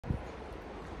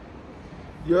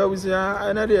You always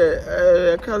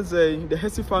another can say the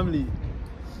Hesse family.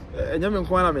 And you're going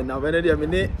to now, when I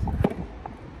mean,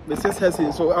 Mrs.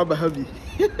 Hesse so Abba Heavy.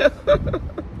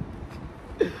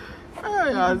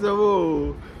 I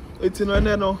said, it's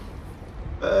no.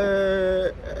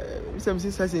 Some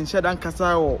sisters in Shadan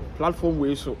Casa platform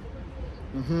way so.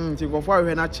 To go for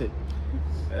when I check.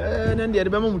 And then the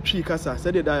other tree Casa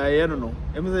said that I don't know.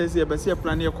 I'm say, but see a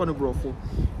plan your corner brofo.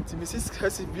 To Mrs.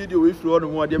 Hesse video if you want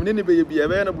more, the many baby a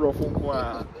very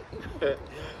brofo.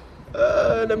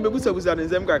 The Mebusa was an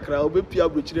Zemka crowd, be Pia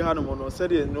Bridge Hanomon,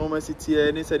 said the enormous city,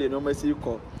 and he said the enormous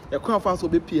call. A conference will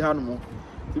be Piano.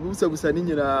 The Busa was an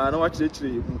Indian and watch the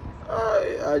tree.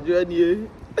 I join you.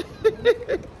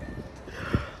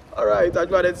 All right, I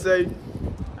got to say.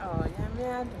 Oh,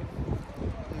 yeah,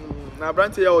 now,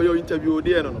 Branty, your interview,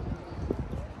 dear. No.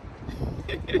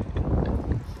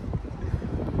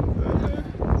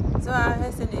 So I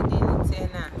have seen a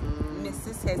dinner,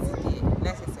 Mrs. Hesse,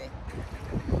 necessary.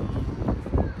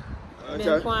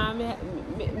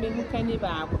 Me canny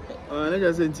back. I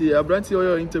just said to you, I brought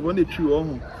your interview on the true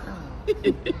home.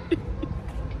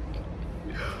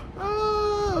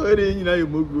 Oh, you know, you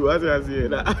move as I say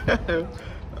that.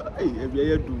 I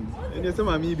do. And there's some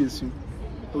of me this soon.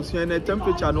 Because you're in a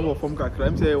temperature no from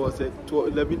Kakram, say it was at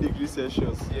 11 degrees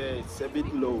Celsius. Yeah, it's a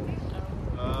bit low.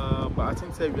 But I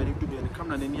think we're going to be in the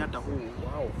camera and the whole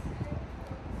wow.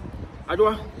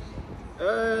 Adwa.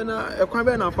 Na quite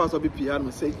very fast of piano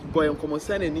say boy on come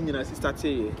send and in sister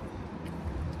say.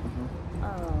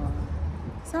 Oh.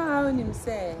 So how him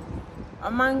say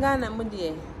Omanga na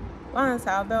mudie. Once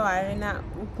I'll be worrying na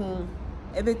ukun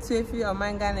ebe tu efi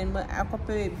Omanga na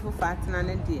akopere before fat na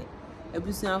ne die.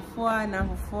 Ebusuafo na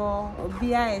fofo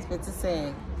obi a expect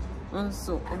say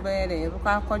nso obere e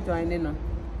kwa akọjoin no.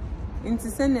 Nti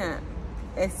se na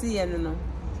esi ye no.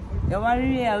 E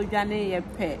worry ya udwane ye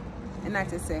pe. Na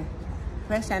te say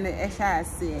pressure na esha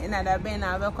ase na da ben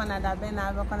na abeko na da ben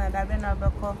na abeko na da ben na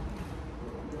abeko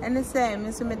ene say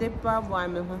me so me de pabo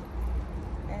ame ho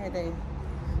dey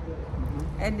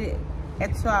ede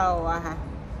etwa wa ha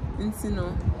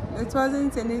ntino it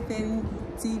wasn't anything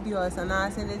tedious and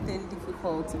anything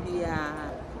difficult to be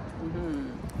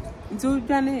ntu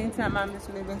dwane ntu ama me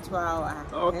so me betwa wa ha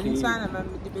ntu ana ma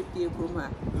me de be pie krom ha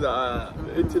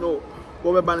ntino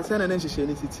wo be ban say na nhihye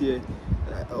ni titie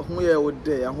who you would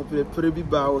day, I hope you pretty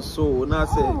bow so. Now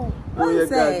say, oh,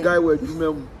 yeah, guy with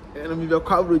you, and I'm your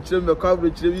coverage, team.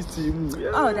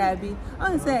 Oh, that be.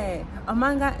 Oh, say,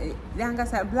 among the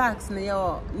youngest blacks,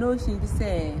 no notion to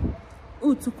say,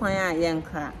 oh, to quiet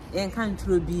yanka, yankan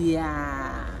be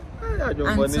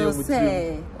and so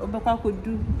say, Obaka could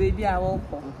do baby I walk,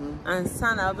 and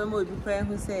son of them will be praying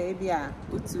who say, Bia,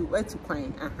 where to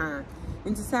quiet,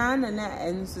 into son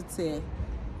and so say.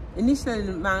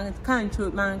 Initially, man can't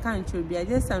be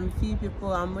just some few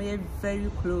people are very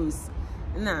close.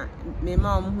 Now, my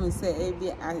mom who say,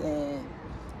 and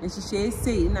she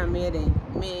say, na me to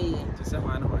say,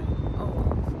 oh,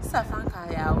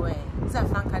 Safanka Yahweh,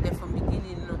 Safanka there from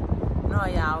beginning, no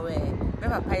Yahweh,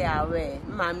 Papa Yahweh,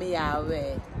 Mammy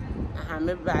Yahweh,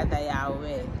 my brother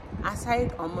Yahweh,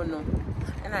 aside Omono,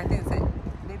 and I think that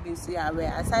maybe see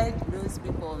Yahweh, aside those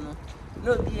people,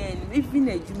 no bien if in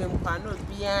a human pan no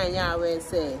bien Yahweh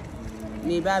say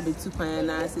me baby to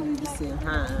na say we say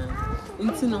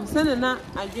nti no say na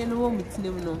adwene wo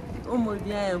mutinim no o mo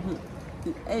bia hu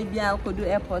e bia ko do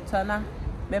airport na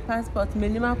me passport me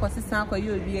nim akosisa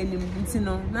akoye obi anim nti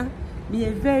no na be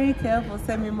very careful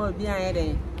say me mo bia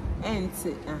yede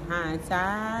enti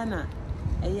na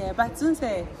but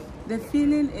say the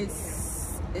feeling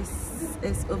is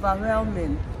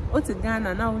overwhelming. What's a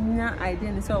Ghana now?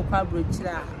 Idea is so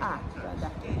quabrachra.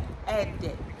 Brother,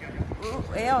 Ed.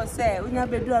 I say, when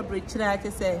you do a bridge, I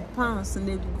say, pounds and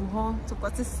they go home to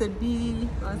what is a B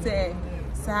or say,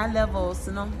 side levels,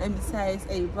 no, and besides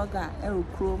a burger, a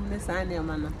chrome, the sign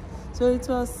man. So it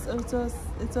was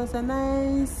a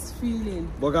nice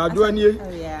feeling. But I do any. Oh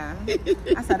yeah.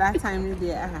 As at that time,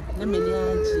 there, let me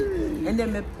and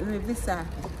then me visa.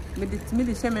 Me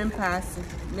the shaman pass.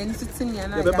 Me sitting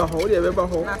and I never hold.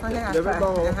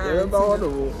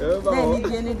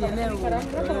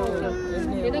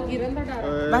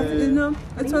 But you know,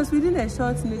 it was within a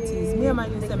short notice. Me and my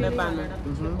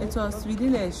it was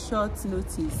within a short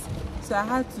notice. So I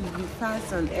had to be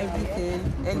fast on everything,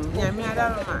 and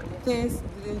things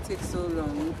didn't take so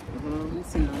long.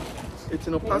 It's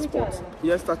in a passport.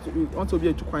 Yes, that we want to be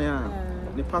a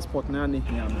the passport now.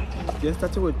 Yes,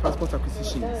 started with passport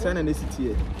acquisition. Send an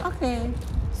ACTA. Okay,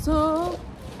 so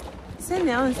send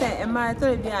now say, am I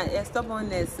thought be a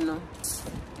stubbornness, no,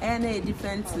 and a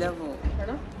different level.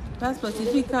 passport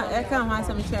if you can't have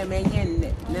some share men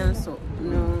so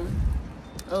no.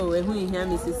 Oh, who in here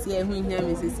Mrs. C, who in here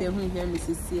Mrs. C, who in here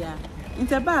Mrs. C.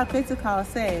 It's about critical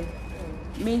say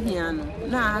me here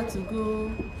now I had to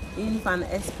go in for an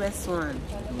express one.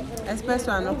 Express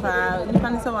one no crowd. You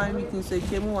can say 1 week so it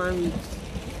came 1 week.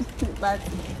 But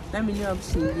let me know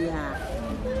option there.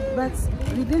 But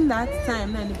within that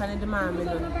time, na nipa de ma me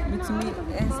no me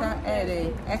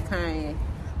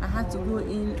I had to go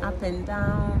in up and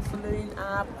down, following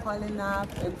up, calling up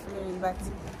and following, but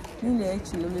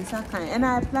and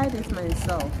I applied it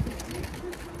myself.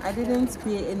 I didn't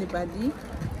pay anybody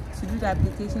to do the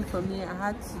application for me. I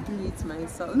had to do it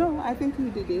myself. No, I think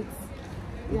you did it.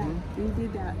 Yeah, you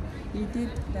did that. You did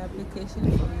the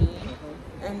application for me,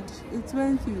 and it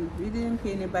went through. We didn't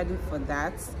pay anybody for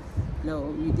that. No,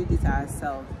 we did it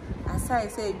ourselves. As I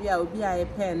say, I will be a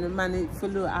pen, money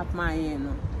follow up my,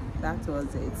 that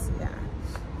was it. Yeah.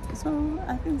 So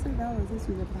I think so that was it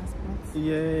with the passport.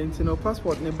 Yeah,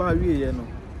 passport never really, on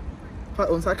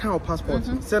that kind of passport.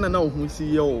 Send a now who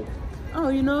see you.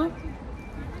 Oh,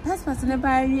 passports never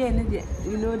really,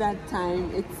 that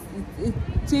time it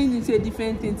changed into a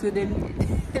different thing. So the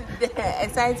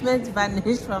excitement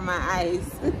vanished from my eyes.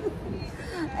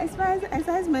 As far as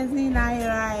excitement in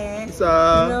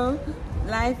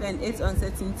life and its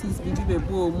uncertainties between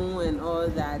boom and all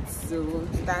that. So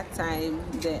that time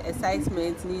the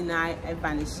excitement in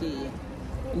vanished.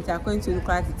 Into going to look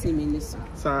at the team in this.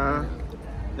 Sir,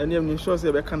 and you're sure say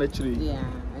we can actually. Yeah,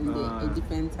 and a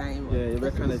different time. Yeah,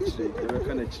 we can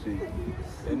actually.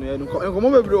 And come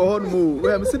over bro hon move.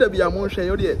 We see that be among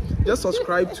share just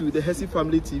subscribe to the Hesse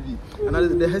Family TV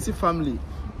and the Hesse Family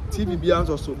TV beyond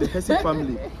also the Hesse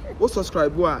Family. What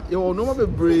subscribe you no more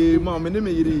brave mom and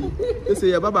me they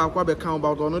say baba akwa be count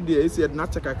about on there say na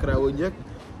check akra onye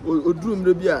odrum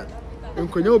re bia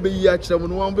nkonyo be yi akira mo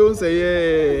no wan be say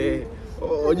yeah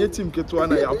onye team keto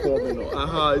na ya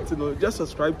form just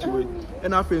subscribe to it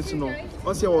and afensu no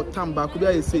o say o tam back be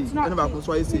I say and back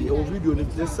so I say o video on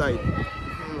this side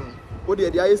what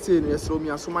the I say no so me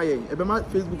asoma yen e be ma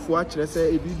Facebook for akira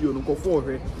say e video no nkofo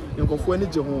ohwe nkofo ani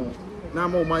je ho na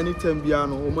ma o mani tambia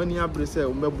no o mani abre say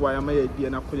o meboa ya ma ya bia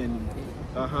na konya nim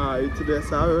it's the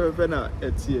sa na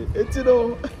etie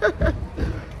no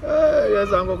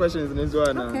yes I'm got questions in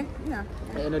one now. Okay, yeah.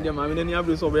 And then my many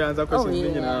abre so be answer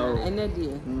questions now.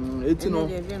 It's no.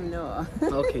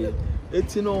 Okay.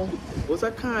 It's no. Was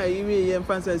a kai we em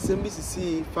fan say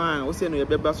MBCC fine. O say no ye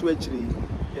beba so actually.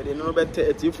 Ye dey no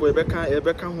better etie for e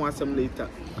beka ho asem later.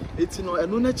 It's no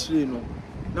eno na chire no.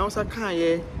 Now was a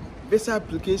kai visa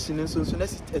application so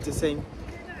let's it is saying.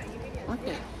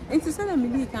 Okay. It's a sudden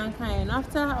and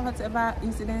after whatever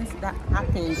incidents that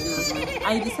happened,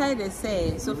 I decided to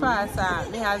say, so far as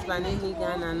my husband in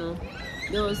Ghana,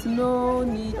 there was no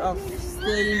need of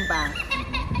staying back.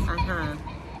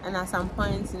 And at some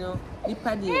point, baby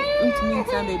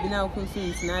now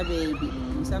baby.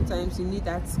 Sometimes you need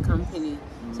that company.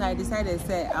 So I decided to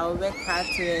say I'll work hard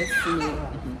to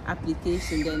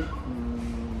application, then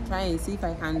try and see if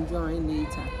I can join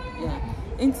later. Yeah.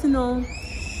 And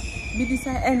we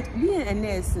decided, and being a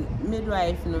nurse,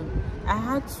 midwife, I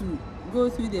had to go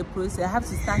through the process. I have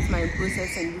to start my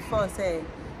process, and before I say,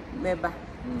 member,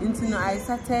 I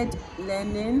started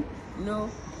learning.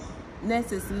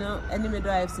 Nurses, any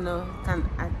midwives, can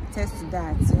attest to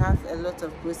that. You have a lot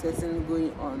of processing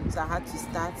going on, so I had to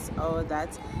start all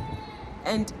that.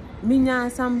 And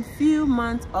some few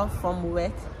months off from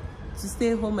work to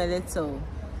stay home a little.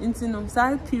 Into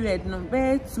that period,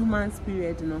 very 2 months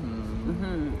period,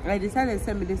 I decided to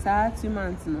send me this 2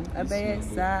 months,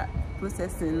 about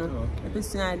processing,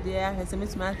 idea, has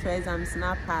made my exams,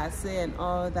 now pass and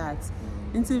all that.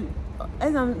 Into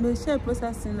as I'm share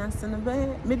processing,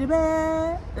 maybe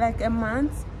like a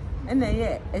month and a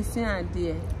year,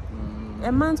 idea,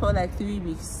 a month or like 3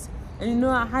 weeks. And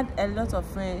I had a lot of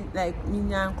friends like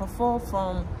Minya Kofo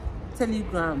from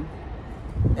Telegram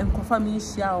and Kofa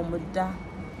Misha or Muda.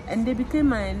 And they became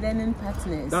my learning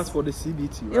partners. That's for the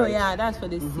CBT, right? Oh yeah, that's for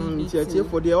the CBT.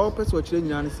 For the all person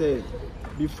training and say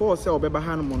before say obeba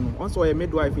hanmono. Once a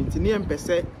midwife in tinian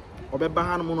pese obeba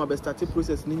hanmono be start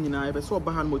process ni nyina e be so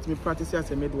oba hanmo timi practice as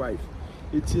a midwife.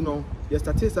 It's you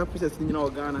start that process ni nyina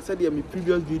Ghana. I said my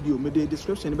previous video, me the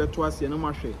description be to ase na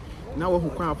ma hwe. Na wo hu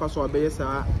kwan afa so obeye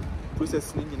sa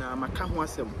process ni nyina maka ho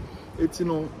asem. It's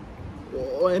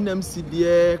NMC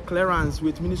there clearance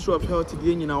with Ministry of Health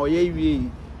there nyina oye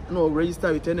no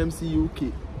register with NMC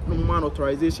UK, no man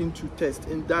authorization to test,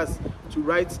 and that's to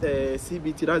write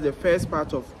CBT. That's the first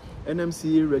part of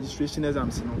NMC registration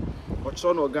exams. Or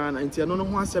Ghana, and no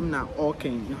one sem na all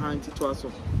can.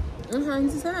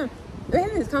 when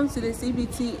it comes to the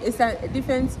CBT, it's a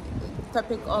different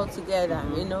topic altogether,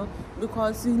 you know,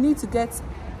 because you need to get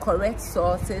correct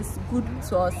sources, good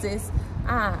sources.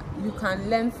 You can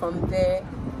learn from there.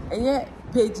 And yet,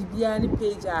 page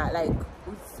like,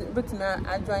 but now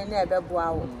I join there,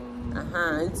 wow.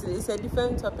 It's a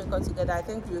different topic altogether. I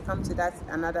think we'll come to that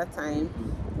another time.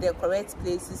 The correct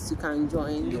places you can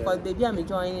join, because baby I'm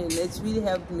joining, it's really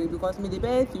helped me, because me the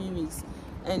bare 3 weeks,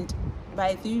 and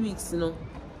by 3 weeks, you know,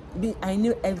 I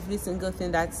knew every single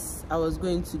thing that I was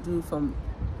going to do from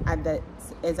at the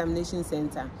examination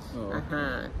center.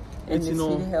 And it's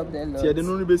really helped a lot. Yeah, the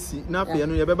no be see. Now, you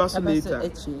know, you better so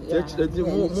later.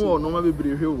 More normal be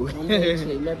brave.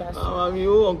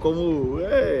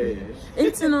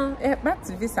 It's no back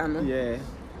to visa, no. Yeah.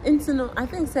 Into no, I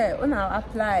think say when I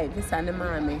apply visa and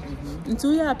mommy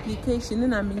into your application,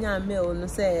 and I mean your mail no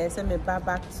say me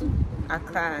back to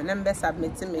Accra and then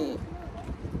submit to me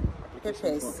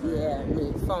papers,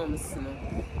 me forms, no.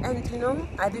 And you know,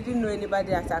 I didn't know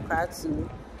anybody at Accra too.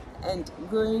 And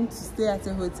going to stay at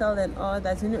a hotel and all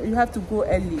that, you know, you have to go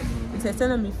early. It's a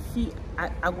time me fee I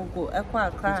go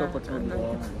Accra.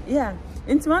 Yeah.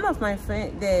 Into one of my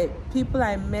friends, the people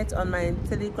I met on my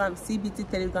Telegram, CBT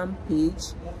Telegram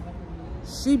page,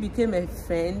 she became a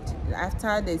friend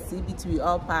after the CBT we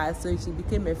all passed. So she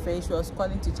became a friend. She was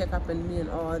calling to check up on me and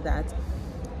all that.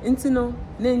 Into no,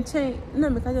 then change.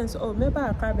 No, because maybe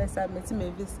I can't submit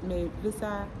my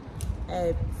visa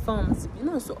forms. You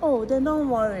know, so then don't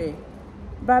worry.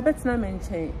 But I bet not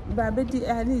mention. But I bet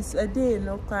at least a day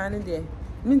no crying there.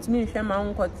 Mean to me, share my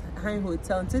own high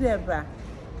hotel until the bra.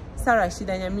 Sarah, she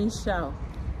done me show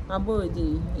my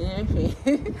body.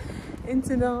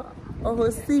 Into no,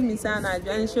 see me, Sana,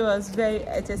 and she was very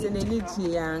interested in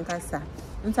energy and Casa.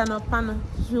 Into no panel,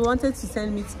 she wanted to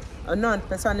send me or not,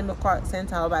 person in the court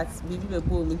center, but baby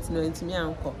boom into me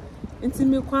uncle. Into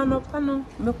me, panel,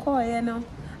 me call, you know.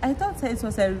 I thought it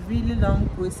was a really long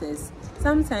process.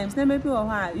 Sometimes, maybe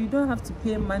you don't have to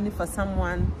pay money for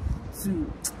someone to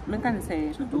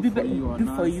do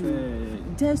for you.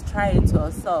 Just try it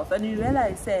yourself, and you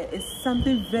realize it's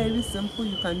something very simple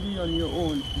you can do on your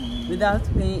own without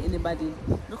paying anybody.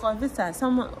 Because this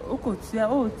someone who could say,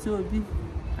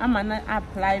 I'm gonna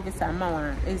apply this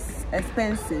amount. It's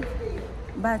expensive,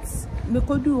 but me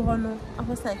could do honor. I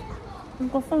was like,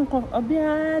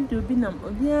 Obia do binam,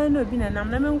 Obia no binam,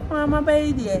 Naman Kwama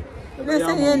baby. Let's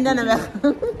say, and then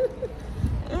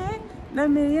na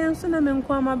me yan so na me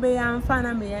nkwama be yan fa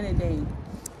na me yan day.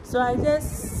 So I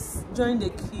just joined the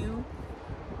queue.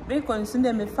 They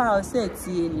consider me file set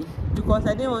because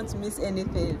I didn't want to miss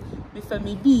anything. Before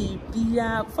me be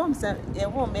forms e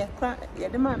won me cry e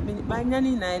dey ma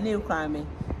nyani na e cry me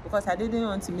because I didn't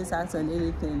want to miss out on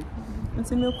anything.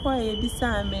 Until me quiet this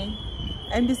me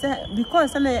and this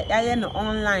because I no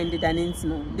online didn't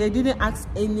know. They didn't ask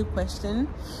any question.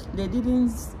 They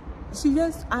didn't. She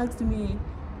just asked me,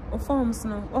 forms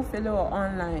no, or fellow or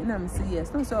online, and I'm saying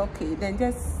yes. No, so okay, then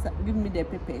just give me the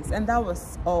papers, and that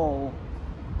was all.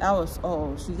 That was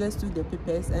all. She just took the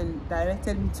papers and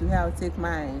directed me to her. I'll take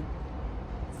my,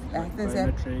 I think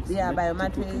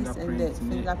biometrics and the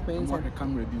fingerprints.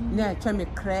 Yeah, try me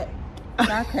crack.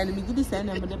 That can be good. Send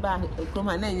them the back. Come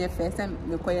on, and your face and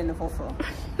me call you for.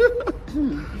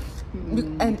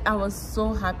 And I was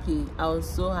so happy. I was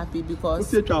so happy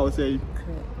because. What's your say?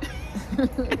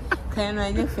 Can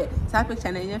I get fit? Tap it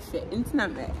and I get fit.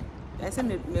 Internet. I said,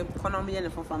 me economy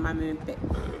and for my pet.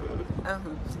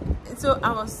 So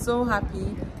I was so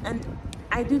happy, and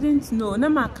I didn't know. Now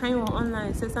my kind of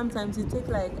online says sometimes it take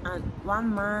like 1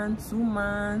 month, 2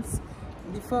 months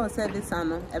before service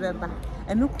and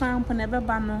no crown for never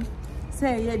banner.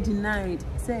 Say you're denied,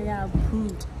 say you're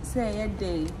approved, say you're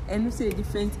day, and you say a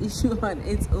different issue on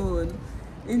its own.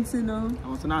 Into no, I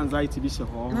was an anxiety be sure.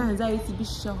 Anxiety be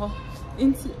sure.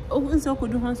 Into so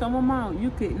could do on some amount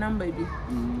UK number be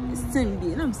same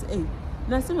be. And I'm saying,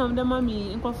 now some of the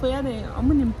mommy in Kofoya,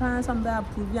 I'm in pants, I'm there,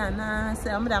 prove ya, na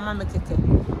say, I'm the mamma keke.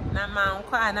 Now, my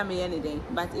quite an any day.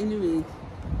 But anyway,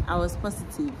 I was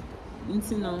positive.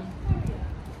 Into no,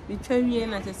 we try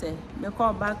and I say, me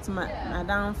call back to my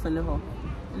down for the home.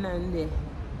 And there,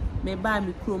 me buy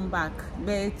me chrome back,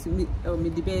 bear to me, or me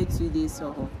debate 2 days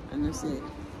or and I say,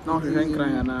 no, you ain't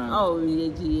crying now. Oh, yeah,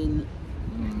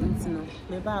 no,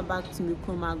 me buy back to me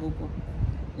chrome agogo.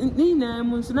 Nina,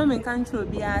 Musulman control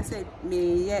be I said,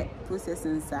 me yet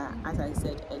processing, sir, as I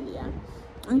said earlier.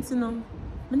 Until no,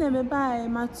 me buy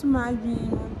my 2 my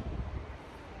dream.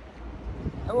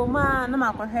 Oh, man, no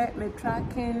matter what, me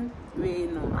tracking, we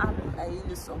know, I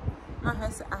use so. My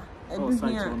house,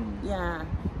 yeah.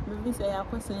 Maybe say I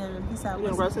question maybe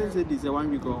say this 1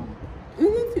 week ago.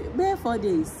 Even bare 4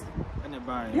 days.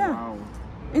 Yeah. Wow.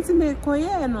 It's me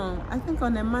koye no. I think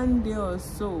on a Monday or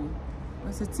so. It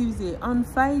was a Tuesday. On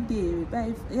Friday,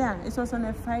 yeah, it was on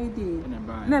a Friday.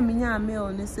 Na minya mail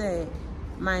and say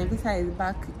my visa is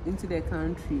back into the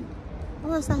country. I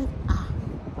was like,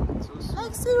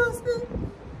 like seriously?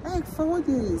 Like 4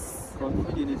 days. Because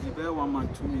we didn't be 1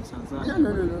 month, 2 weeks and that.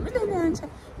 No. Me didn't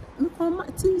come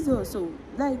Tuesday or so.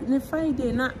 Like the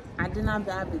Friday, I didn't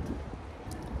have it.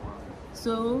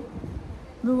 So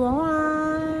we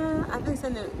were I think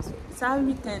some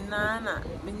weekend na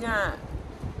minya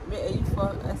me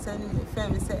for send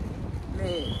friend say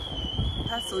me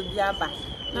castle diaba.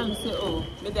 Na me say oh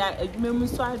me dey adwuma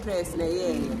so address na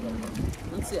ye.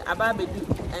 Nti aba bedu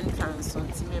entrance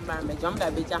nti me ba me jom da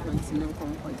beja ho nti me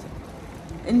nkonkoje.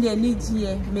 Ndi ani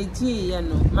gie me gie ye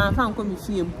no ma fa nko me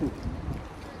fie mpo.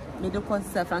 Me de ko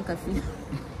sa franka fie.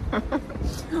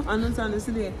 Ono so no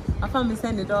see I found me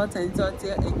send the daughter and thought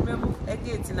adwuma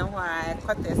gate na ho a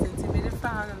quarters nti me de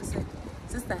fa no say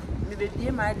sister me be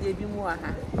bie ma de bi mu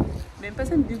aha. Me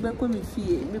person bi gbe ko me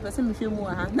fie me person me fie mu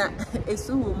aha na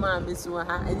esu wo ma me su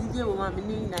aha ani gie wo ma me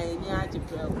ni na ye ni age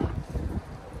pra wo.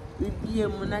 Bibie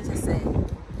mu na che say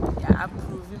ya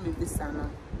approve me bisa no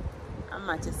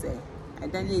ama che say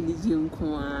ada na ni gie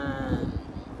nko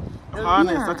a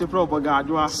na such a proper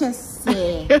gadwa chese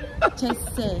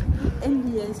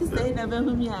and yes sister ina be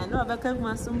hu mi a no ba ka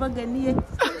ma so mbaga ni e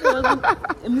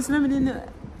misna me no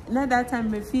na that time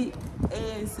me fi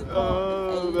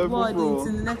support word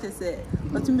in na che say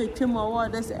but me twem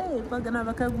word say eh ba ga na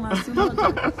ba ka ma so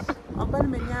mbaga oban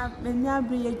me nya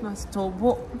bre ye ma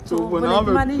stobo na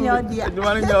be mani ya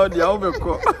odia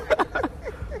obeko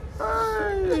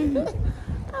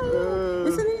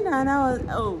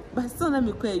but still na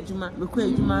me kwa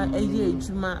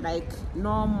ejuma like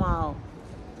normal.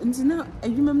 Nti na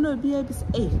ejuma me na obi e bi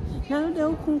say na no de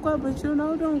okunkwa brochiro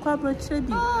na do nkwa brochiro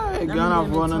bi Ghana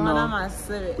for no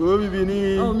o bibi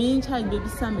ni oh me in charge baby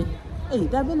same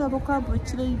da be na bokwa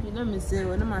brochiro bi na me say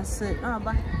wona ma say na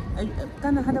ba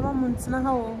kana hada ba mun tina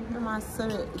ha o na ma say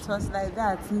it was like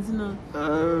that nti no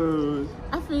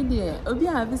I feel there obi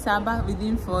a bi say ba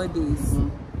within 4 days.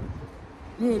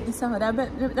 Yeah, this is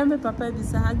that me papa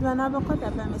this I do na ba kwata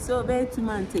ba me say obe 2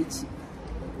 months echi.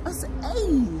 I say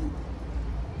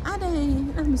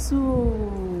I'm so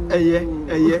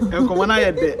enkomo na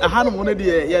ye de aha no no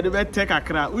de ye de be take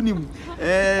akra unim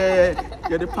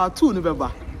ye de part 2 no be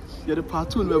ba ye de part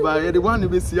 2 no be ba ye de one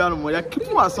be sia no ya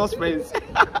keep my suspense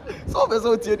so be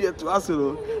so tie de to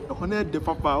asoro e na de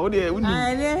papa o de unim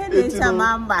de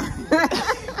chamamba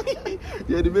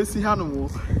yeah, the best no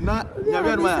na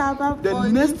the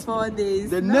next 4 days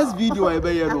the next video I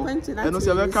be here no and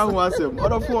also we can wasem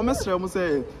other for mesra mo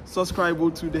say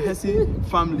subscribe to the Hesse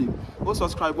family o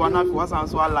subscribe one have was and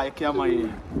so like ya my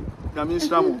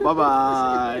bye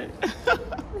bye